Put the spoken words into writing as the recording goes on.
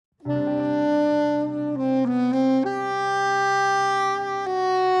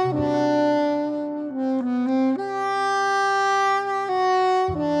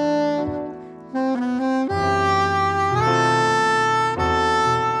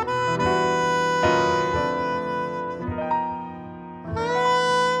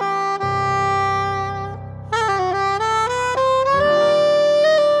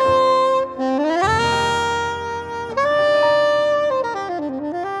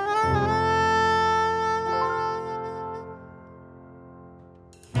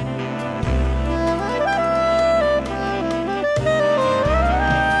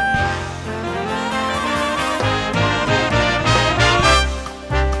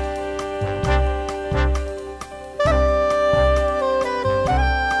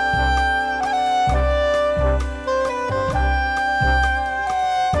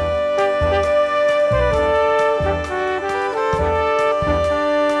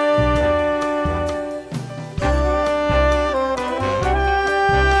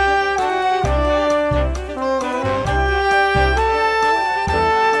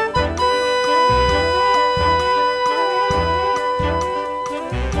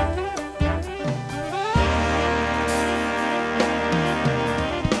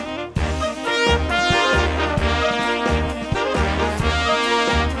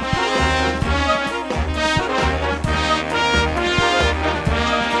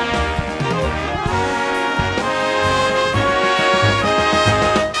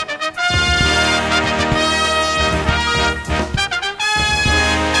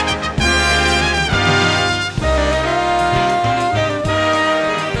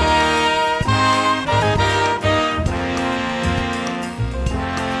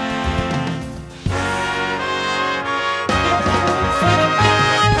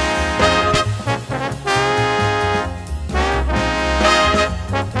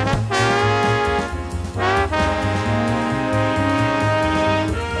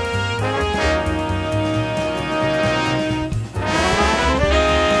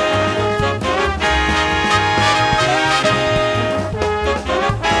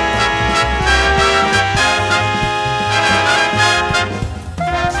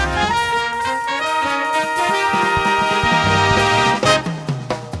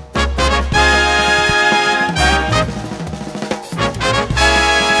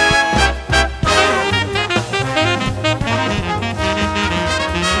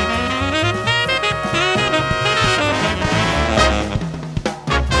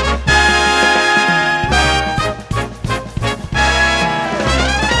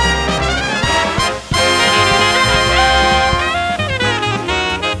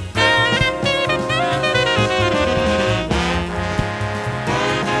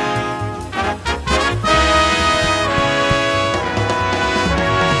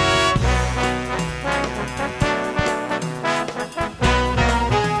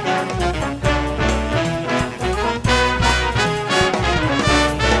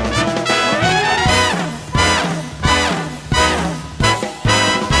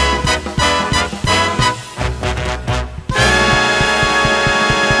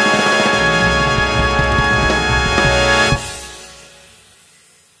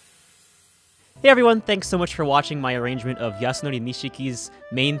everyone, thanks so much for watching my arrangement of Yasunori Nishiki's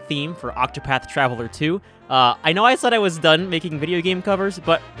main theme for Octopath Traveler 2. I know I said I was done making video game covers,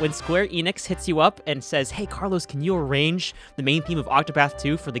 but when Square Enix hits you up and says, "Hey Carlos, can you arrange the main theme of Octopath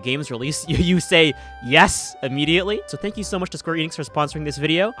 2 for the game's release?" you say yes immediately. So thank you so much to Square Enix for sponsoring this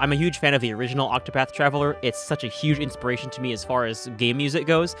video. I'm a huge fan of the original Octopath Traveler. It's such a huge inspiration to me as far as game music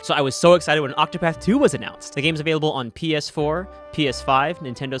goes. So I was so excited when Octopath 2 was announced. The game's available on PS4, PS5,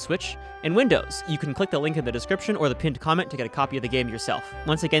 Nintendo Switch, and Windows. You can click the link in the description or the pinned comment to get a copy of the game yourself.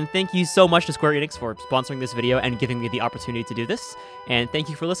 Once again, thank you so much to Square Enix for sponsoring this video and giving me the opportunity to do this. And thank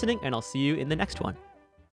you for listening, and I'll see you in the next one.